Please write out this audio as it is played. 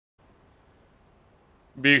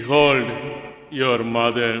Behold your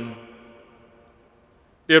mother.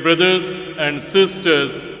 Dear brothers and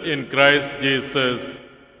sisters in Christ Jesus,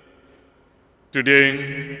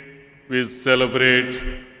 today we celebrate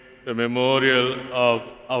the memorial of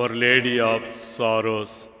Our Lady of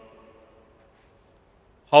Sorrows.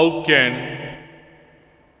 How can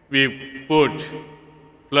we put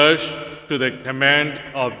flesh to the command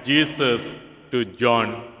of Jesus to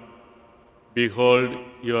John? Behold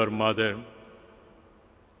your mother.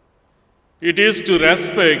 It is to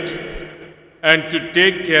respect and to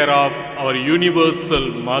take care of our universal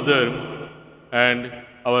mother and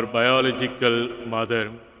our biological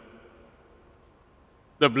mother.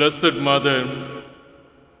 The Blessed Mother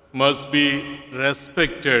must be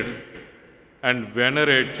respected and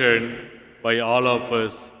venerated by all of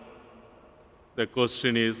us. The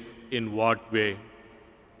question is, in what way?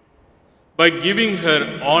 By giving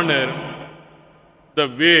her honor the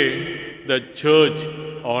way the Church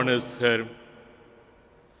honors her.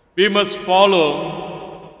 We must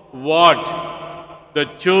follow what the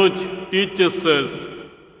Church teaches us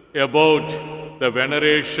about the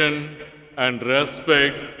veneration and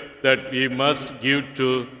respect that we must give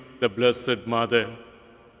to the Blessed Mother.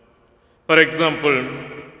 For example,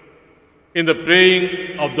 in the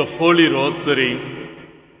praying of the Holy Rosary,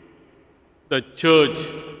 the Church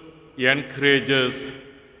encourages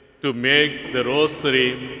to make the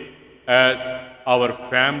Rosary as our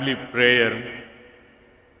family prayer,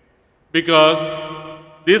 because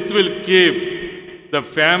this will keep the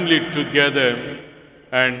family together,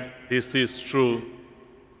 and this is true.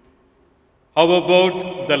 How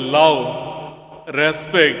about the love,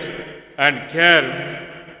 respect, and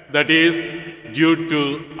care that is due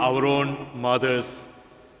to our own mothers?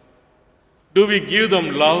 Do we give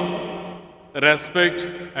them love, respect,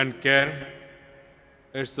 and care?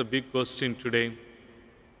 That's the big question today.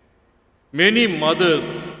 Many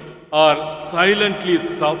mothers are silently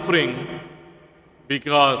suffering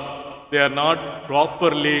because they are not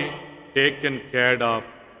properly taken care of.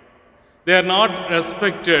 They are not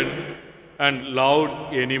respected and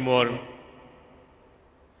loved anymore.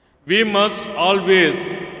 We must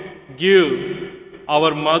always give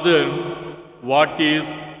our mother what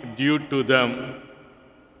is due to them.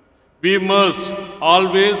 We must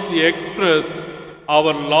always express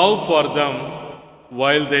our love for them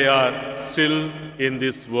while they are still in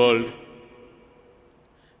this world.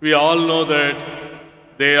 We all know that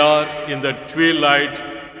they are in the twilight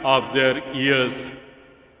of their years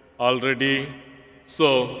already,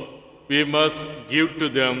 so we must give to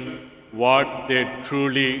them what they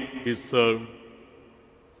truly deserve.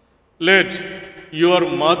 Let your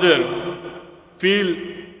mother feel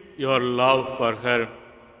your love for her.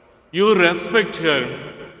 You respect her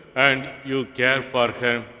and you care for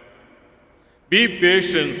her. Be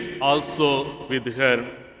patient also with her,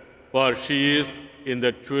 for she is in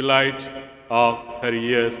the twilight of her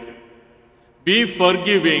years. Be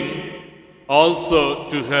forgiving also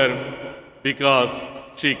to her, because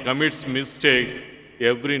she commits mistakes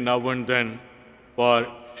every now and then, for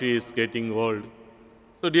she is getting old.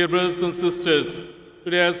 So, dear brothers and sisters,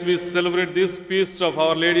 today as we celebrate this feast of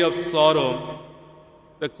Our Lady of Sorrow,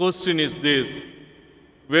 the question is this: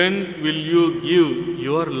 when will you give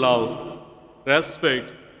your love,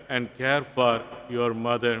 respect, and care for your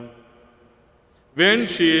mother? When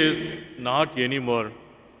she is not anymore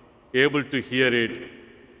able to hear it,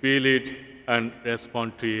 feel it, and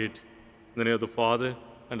respond to it. In the name of the Father,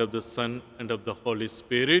 and of the Son, and of the Holy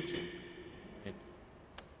Spirit.